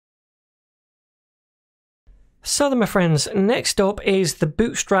So then my friends, next up is the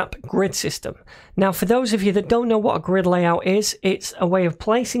Bootstrap grid system. Now for those of you that don't know what a grid layout is, it's a way of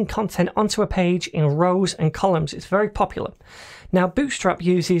placing content onto a page in rows and columns. It's very popular. Now Bootstrap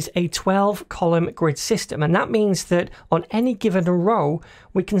uses a 12-column grid system, and that means that on any given row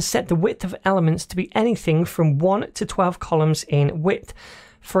we can set the width of elements to be anything from 1 to 12 columns in width.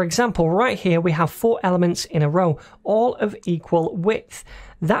 For example, right here we have 4 elements in a row, all of equal width.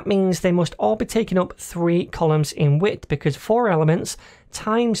 That means they must all be taking up 3 columns in width, because 4 elements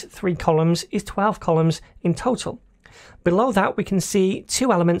times 3 columns is 12 columns in total. Below that we can see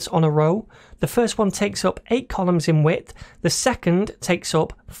 2 elements on a row. The first one takes up 8 columns in width, the second takes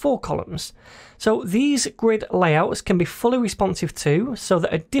up 4 columns. So these grid layouts can be fully responsive too, so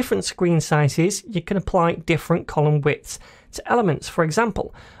that at different screen sizes you can apply different column widths to elements. For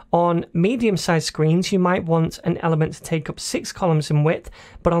example, on medium-sized screens you might want an element to take up 6 columns in width,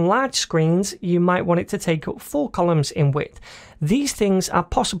 but on large screens you might want it to take up 4 columns in width. These things are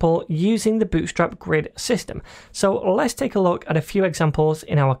possible using the Bootstrap grid system. So let's take a look at a few examples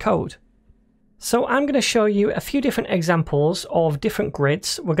in our code. So I'm going to show you a few different examples of different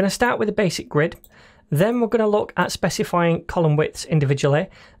grids. We're going to start with a basic grid. Then we're going to look at specifying column widths individually.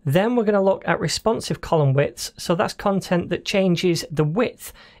 Then we're going to look at responsive column widths. So that's content that changes the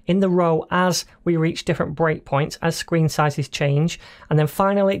width in the row as we reach different breakpoints, as screen sizes change. And then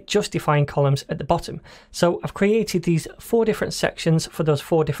finally, justifying columns at the bottom. So I've created these 4 different sections for those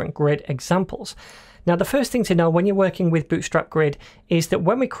 4 different grid examples. Now, the first thing to know when you're working with Bootstrap Grid is that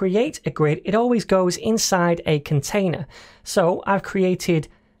when we create a grid, it always goes inside a container. So I've created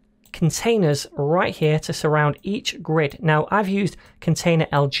containers right here to surround each grid. Now I've used container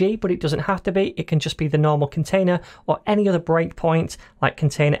LG, but it doesn't have to be. It can just be the normal container or any other breakpoint like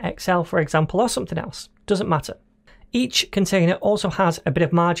container XL, for example, or something else. Doesn't matter. Each container also has a bit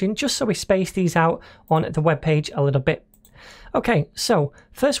of margin just so we space these out on the web page a little bit. Okay, so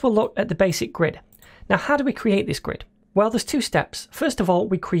first we'll look at the basic grid. Now how do we create this grid? Well, there's 2 steps. First of all,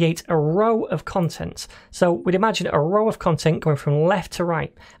 we create a row of content. So we'd imagine a row of content going from left to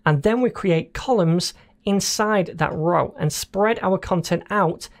right, and then we create columns inside that row and spread our content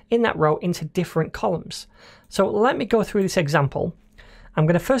out in that row into different columns. So let me go through this example. I'm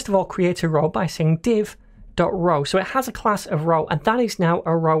going to first of all create a row by saying div.row. So it has a class of row, and that is now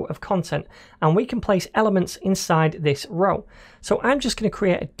a row of content, and we can place elements inside this row. So I'm just going to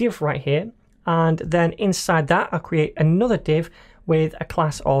create a div right here. And then inside that I'll create another div with a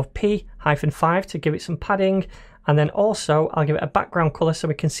class of p-5 to give it some padding, and then also I'll give it a background color so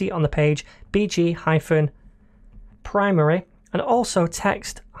we can see it on the page, bg-primary, and also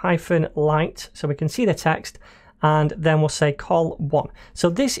text-light so we can see the text, and then we'll say col1.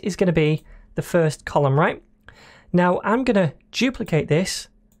 So this is going to be the first column, right? Now I'm going to duplicate this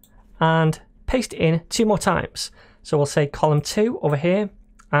and paste it in 2 more times. So we'll say column 2 over here,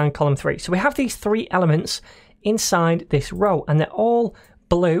 and column 3. So we have these 3 elements inside this row, and they're all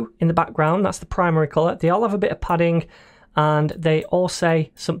blue in the background. That's the primary color. They all have a bit of padding, and they all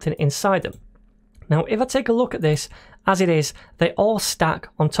say something inside them. Now, if I take a look at this as it is, they all stack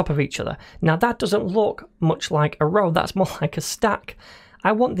on top of each other. Now, that doesn't look much like a row. That's more like a stack.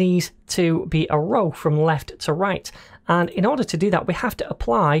 I want these to be a row from left to right. And in order to do that, we have to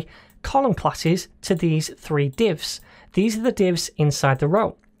apply column classes to these 3 divs. These are the divs inside the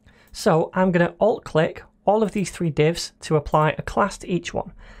row. So I'm going to alt-click all of these 3 divs to apply a class to each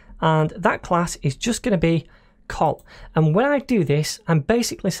one. And that class is just going to be col. And when I do this, I'm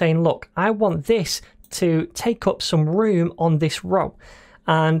basically saying, look, I want this to take up some room on this row.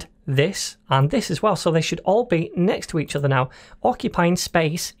 And this as well. So they should all be next to each other now, occupying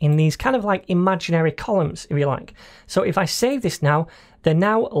space in these kind of like imaginary columns, if you like. So if I save this now, they're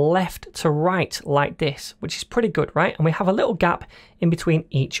now left to right like this, which is pretty good, right? And we have a little gap in between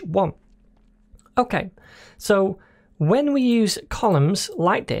each one. Okay, so when we use columns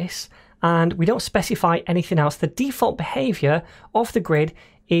like this and we don't specify anything else, the default behavior of the grid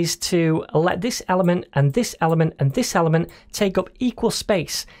is to let this element and this element and this element take up equal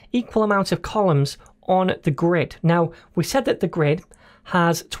space, equal amount of columns on the grid. Now, we said that the grid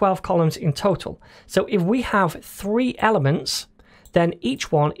has 12 columns in total. So if we have 3 elements, then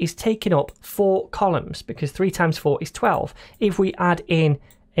each one is taking up 4 columns, because 3 times 4 is 12. If we add in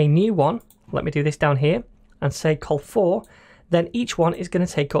a new one, let me do this down here and say col4, then each one is going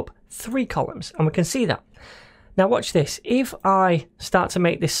to take up 3 columns, and we can see that. Now watch this. If I start to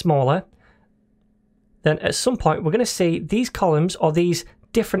make this smaller, then at some point we're going to see these columns or these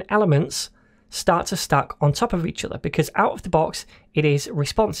different elements start to stack on top of each other because out of the box it is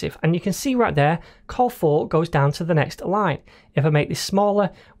responsive. And you can see right there, call 4 goes down to the next line. If I make this smaller,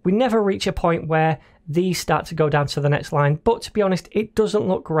 we never reach a point where these start to go down to the next line, but to be honest, it doesn't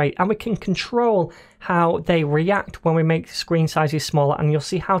look great, and we can control how they react when we make screen sizes smaller, and you'll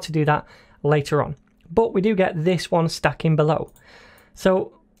see how to do that later on. But we do get this one stacking below.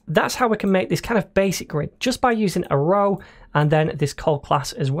 So that's how we can make this kind of basic grid, just by using a row and then this call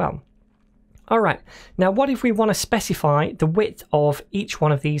class as well. All right, now what if we want to specify the width of each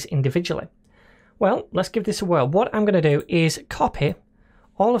one of these individually? Well, let's give this a whirl. What I'm going to do is copy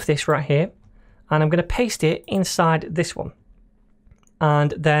all of this right here, and I'm going to paste it inside this one.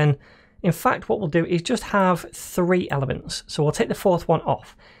 And then, in fact, what we'll do is just have 3 elements. So we'll take the 4th one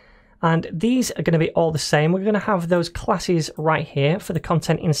off. And these are going to be all the same. We're going to have those classes right here for the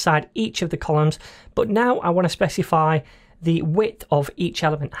content inside each of the columns. But now I want to specify the width of each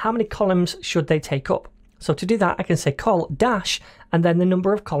element. How many columns should they take up? So to do that, I can say call dash and then the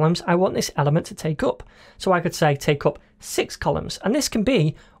number of columns I want this element to take up. So I could say take up 6 columns, and this can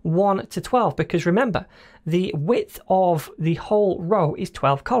be 1 to 12 because remember, the width of the whole row is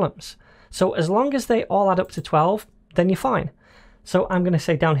 12 columns. So as long as they all add up to 12, then you're fine. So I'm going to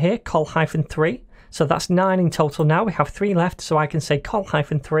say down here call -3. So that's 9 in total now. We have 3 left, so I can say call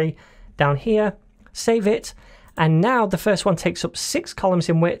 -3 down here, save it, and now the first one takes up 6 columns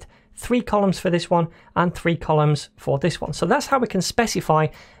in width, 3 columns for this one, and 3 columns for this one. So that's how we can specify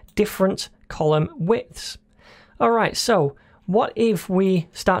different column widths. All right, so what if we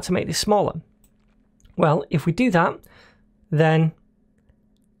start to make this smaller? Well, if we do that, then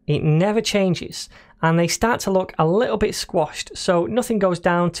it never changes, and they start to look a little bit squashed. So nothing goes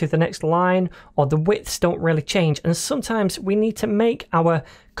down to the next line, or the widths don't really change. And sometimes we need to make our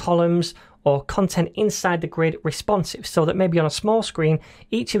columns or content inside the grid responsive, so that maybe on a small screen,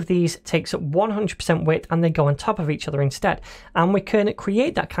 each of these takes up 100% width and they go on top of each other instead. And we can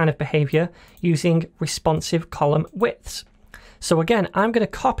create that kind of behavior using responsive column widths. So again, I'm going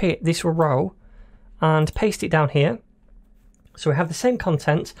to copy this row and paste it down here. So we have the same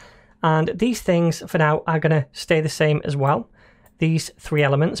content, and these things for now are going to stay the same as well. These 3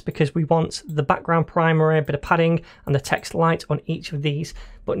 elements, because we want the background primary, a bit of padding, and the text light on each of these.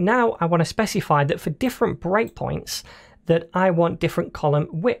 But now I want to specify that for different breakpoints that I want different column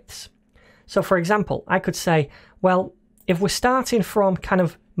widths. So for example, I could say, well, if we're starting from kind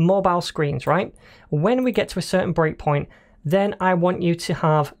of mobile screens, right? When we get to a certain breakpoint, then I want you to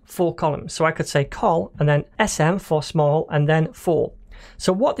have 4 columns. So I could say call and then SM for small and then 4.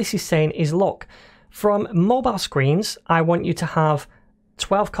 So what this is saying is, look, from mobile screens, I want you to have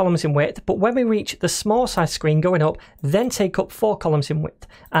 12 columns in width, but when we reach the small size screen going up, then take up 4 columns in width.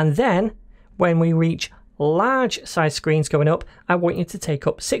 And then when we reach large size screens going up, I want you to take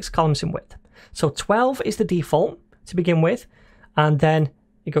up 6 columns in width. So 12 is the default to begin with, and then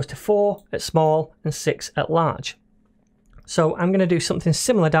it goes to 4 at small and 6 at large. So I'm going to do something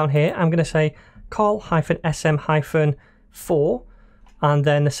similar down here. I'm going to say call -SM-4, and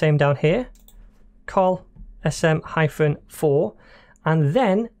then the same down here. Call SM-4, and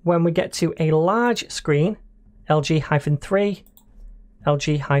then when we get to a large screen, LG-3,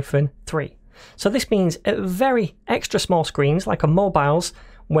 LG-3. So this means at very extra small screens like on mobiles,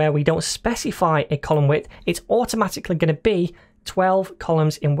 where we don't specify a column width, it's automatically going to be 12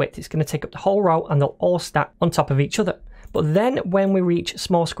 columns in width. It's going to take up the whole row and they'll all stack on top of each other. But then when we reach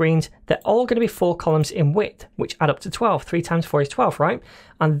small screens, they're all going to be 4 columns in width, which add up to 12. 3 times 4 is 12, right?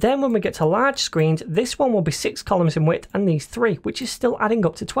 And then when we get to large screens, this one will be 6 columns in width and these 3, which is still adding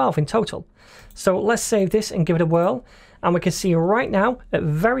up to 12 in total. So let's save this and give it a whirl. And we can see right now at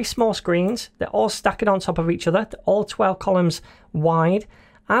very small screens, they're all stacking on top of each other. They're all 12 columns wide.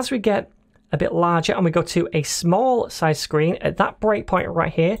 As we get a bit larger and we go to a small size screen, at that breakpoint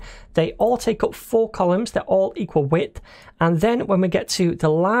right here, they all take up 4 columns, they're all equal width. And then when we get to the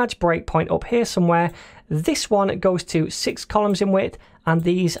large breakpoint up here somewhere, this one goes to 6 columns in width and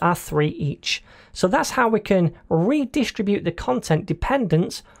these are 3 each. So that's how we can redistribute the content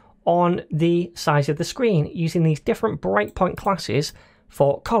dependent on the size of the screen using these different breakpoint classes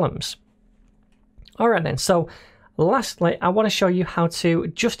for columns. All right then, so lastly, I want to show you how to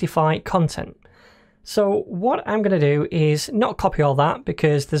justify content. So what I'm going to do is not copy all that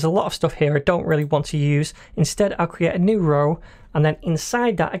because there's a lot of stuff here I don't really want to use. Instead, I'll create a new row, and then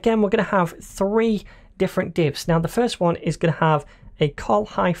inside that, again, we're going to have 3 different divs. Now, the first one is going to have a call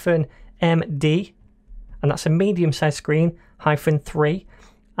 -MD, and that's a medium-sized screen, -3.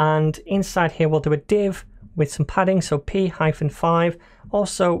 And inside here, we'll do a div with some padding, so P-5,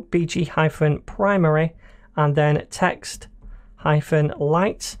 also BG-primary, and then text-light,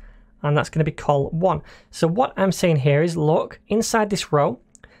 and that's going to be col1. So what I'm saying here is, look, inside this row,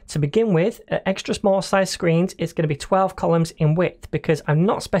 to begin with, at extra small size screens, it's going to be 12 columns in width because I've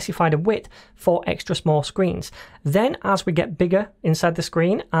not specified a width for extra small screens. Then as we get bigger inside the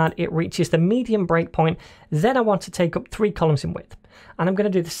screen and it reaches the medium breakpoint, then I want to take up 3 columns in width. And I'm going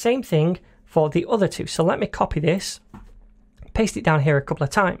to do the same thing for the other 2. So let me copy this, paste it down here a couple of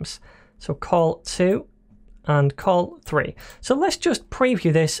times. So col2 and col3. So let's just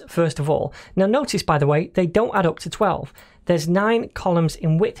preview this first of all. Now notice, by the way, they don't add up to 12. There's 9 columns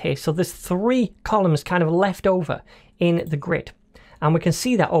in width here, so there's 3 columns kind of left over in the grid. And we can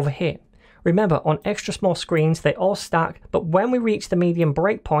see that over here. Remember, on extra small screens, they all stack, but when we reach the medium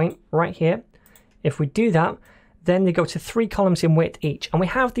breakpoint right here, if we do that, then they go to 3 columns in width each. And we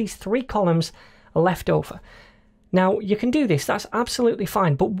have these 3 columns left over. Now, you can do this, that's absolutely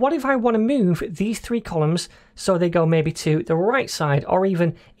fine, but what if I want to move these 3 columns so they go maybe to the right side or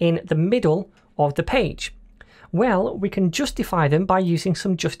even in the middle of the page? Well, we can justify them by using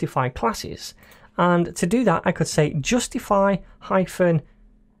some justify classes. And to do that, I could say justify hyphen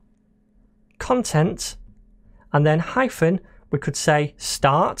content, and then hyphen, we could say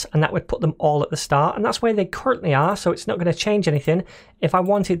start, and that would put them all at the start, and that's where they currently are, so it's not going to change anything. If I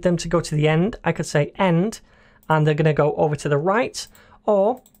wanted them to go to the end, I could say end, and they're going to go over to the right,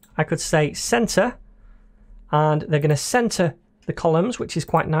 or I could say center, and they're going to center the columns, which is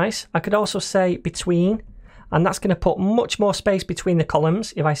quite nice. I could also say between, and that's going to put much more space between the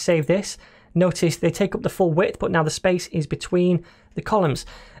columns. If I save this, notice they take up the full width, but now the space is between the columns.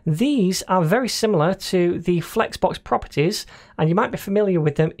 These are very similar to the Flexbox properties, and you might be familiar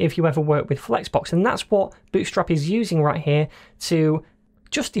with them if you ever work with Flexbox, and that's what Bootstrap is using right here to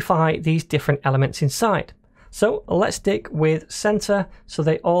justify these different elements inside. So let's stick with center so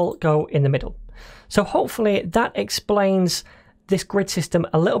they all go in the middle. So hopefully that explains this grid system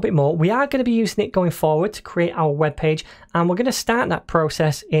a little bit more. We are going to be using it going forward to create our web page, and we're going to start that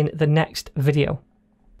process in the next video.